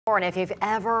And if you've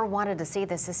ever wanted to see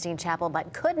the Sistine Chapel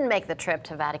but couldn't make the trip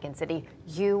to Vatican City,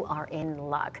 you are in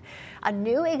luck. A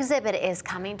new exhibit is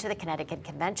coming to the Connecticut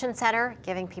Convention Center,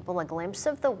 giving people a glimpse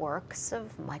of the works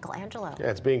of Michelangelo.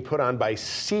 Yeah, it's being put on by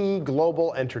Sea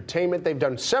Global Entertainment. They've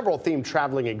done several themed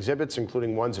traveling exhibits,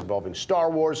 including ones involving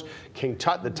Star Wars, King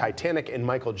Tut, the Titanic, and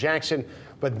Michael Jackson.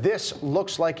 But this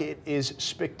looks like it is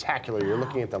spectacular. You're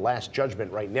looking at the Last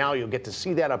Judgment right now. You'll get to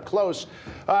see that up close.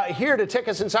 Here to take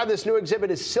us inside this new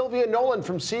exhibit is Sylvia Nolan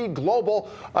from Sea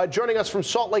Global, joining us from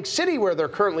Salt Lake City, where they're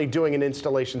currently doing an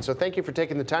installation. So thank you for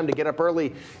taking the time to get up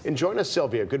early and join us,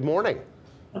 Sylvia. Good morning.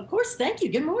 Of course, thank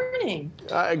you. Good morning.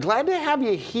 Glad to have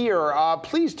you here.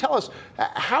 Please tell us,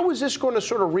 how is this going to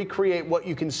sort of recreate what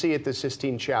you can see at the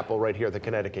Sistine Chapel right here at the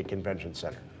Connecticut Convention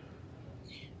Center?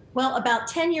 Well, about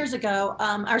 10 years ago,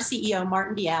 our CEO,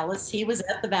 Martin Dialis, he was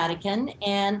at the Vatican,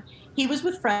 and he was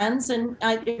with friends. And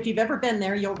if you've ever been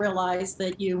there, you'll realize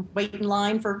that you wait in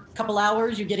line for a couple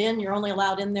hours, you get in, you're only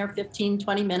allowed in there 15,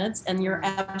 20 minutes, and you're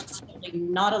absolutely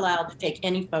not allowed to take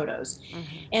any photos.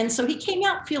 And so he came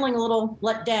out feeling a little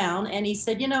let down, and he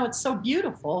said, you know, it's so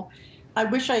beautiful. I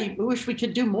wish we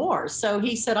could do more. So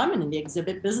he said, I'm in the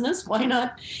exhibit business. Why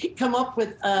not come up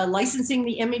with licensing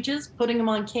the images, putting them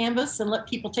on canvas, and let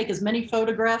people take as many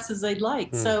photographs as they'd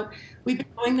like. So we've been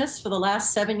doing this for the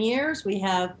last 7 years. We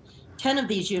have 10 of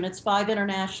these units, 5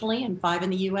 internationally and 5 in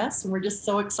the U.S., and we're just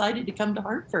so excited to come to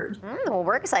Hartford. Well,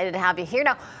 we're excited to have you here.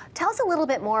 Now, tell us a little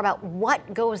bit more about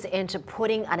what goes into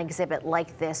putting an exhibit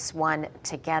like this one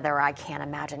together. I can't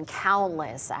imagine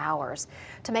countless hours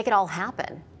to make it all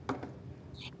happen.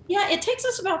 Yeah, it takes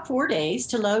us about 4 days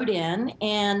to load in,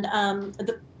 and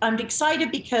I'm excited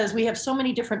because we have so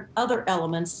many different other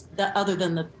elements that, other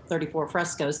than the 34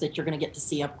 frescoes that you're going to get to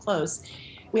see up close.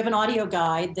 We have an audio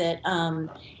guide that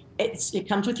it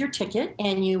comes with your ticket,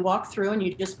 and you walk through and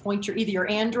you just point either your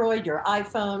Android, your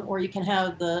iPhone, or you can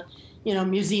have the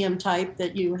museum type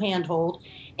that you handhold,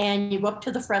 and you go up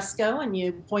to the fresco and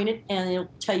you point it, and it'll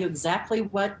tell you exactly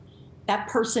what that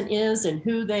person is and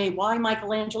why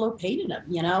Michelangelo painted him,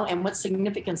 and what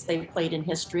significance they played in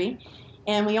history.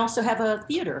 And we also have a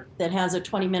theater that has a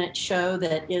 20-minute show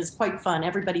that is quite fun.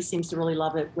 Everybody seems to really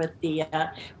love it. We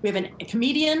have a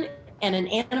comedian and an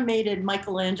animated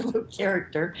Michelangelo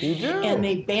character. You do? And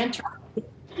they banter.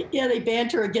 Yeah, they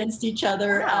banter against each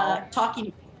other,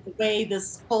 talking the way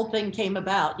this whole thing came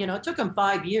about. It took him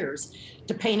 5 years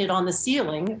to paint it on the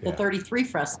ceiling, the 33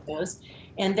 frescoes.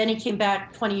 And then he came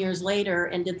back 20 years later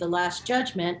and did the Last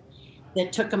Judgment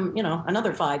that took him,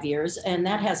 another 5 years. And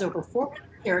that has over 400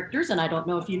 characters. And I don't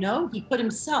know if you know, he put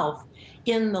himself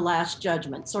in the Last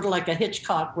Judgment, sort of like a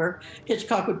Hitchcock, where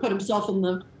Hitchcock would put himself in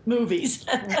the movies.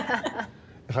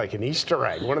 Like an Easter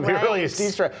egg, one of the earliest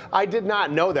Easter eggs. I did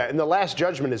not know that. And the Last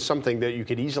Judgment is something that you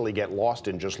could easily get lost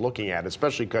in just looking at,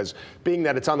 especially because being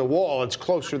that it's on the wall, it's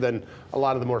closer than a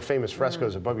lot of the more famous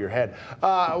frescoes above your head.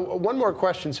 One more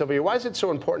question, Sylvia. Why is it so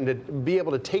important to be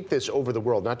able to take this over the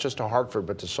world, not just to Hartford,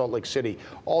 but to Salt Lake City,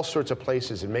 all sorts of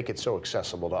places, and make it so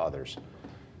accessible to others?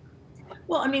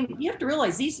 Well, I mean, you have to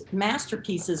realize these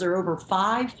masterpieces are over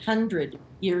 500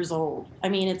 years old. I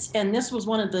mean, and this was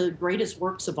one of the greatest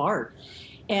works of art.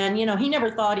 And, he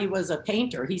never thought he was a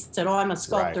painter. He said, oh, I'm a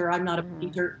sculptor. I'm not a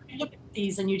painter. You look at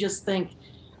these and you just think,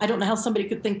 I don't know how somebody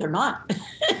could think they're not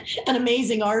an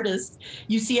amazing artist.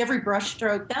 You see every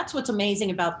brushstroke. That's what's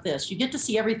amazing about this. You get to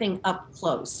see everything up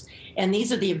close. And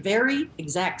these are the very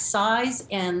exact size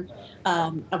and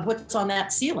of what's on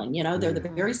that ceiling. They're the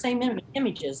very same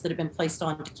images that have been placed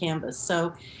onto canvas.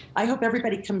 So I hope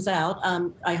everybody comes out.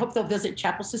 I hope they'll visit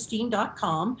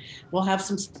chapelsistine.com. We'll have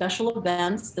some special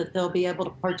events that they'll be able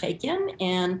to partake in.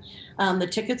 And the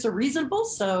tickets are reasonable.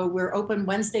 So we're open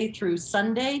Wednesday through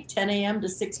Sunday, 10 a.m. to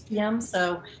 6 p.m.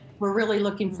 So we're really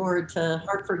looking forward to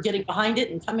Hartford getting behind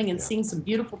it and coming and seeing some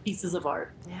beautiful pieces of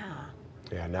art.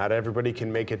 Yeah, not everybody can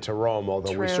make it to Rome,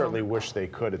 although we certainly wish they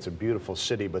could. It's a beautiful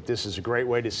city, but this is a great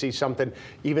way to see something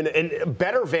even in a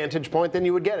better vantage point than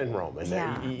you would get in Rome.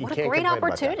 And what a great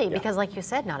opportunity, because like you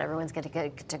said, not everyone's going to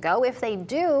get to go. If they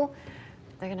do,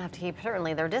 they're going to have to keep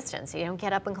certainly their distance. You don't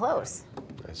get up and close.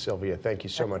 Sylvia, thank you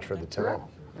so much for the time.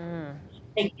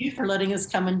 Thank you for letting us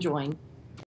come and join.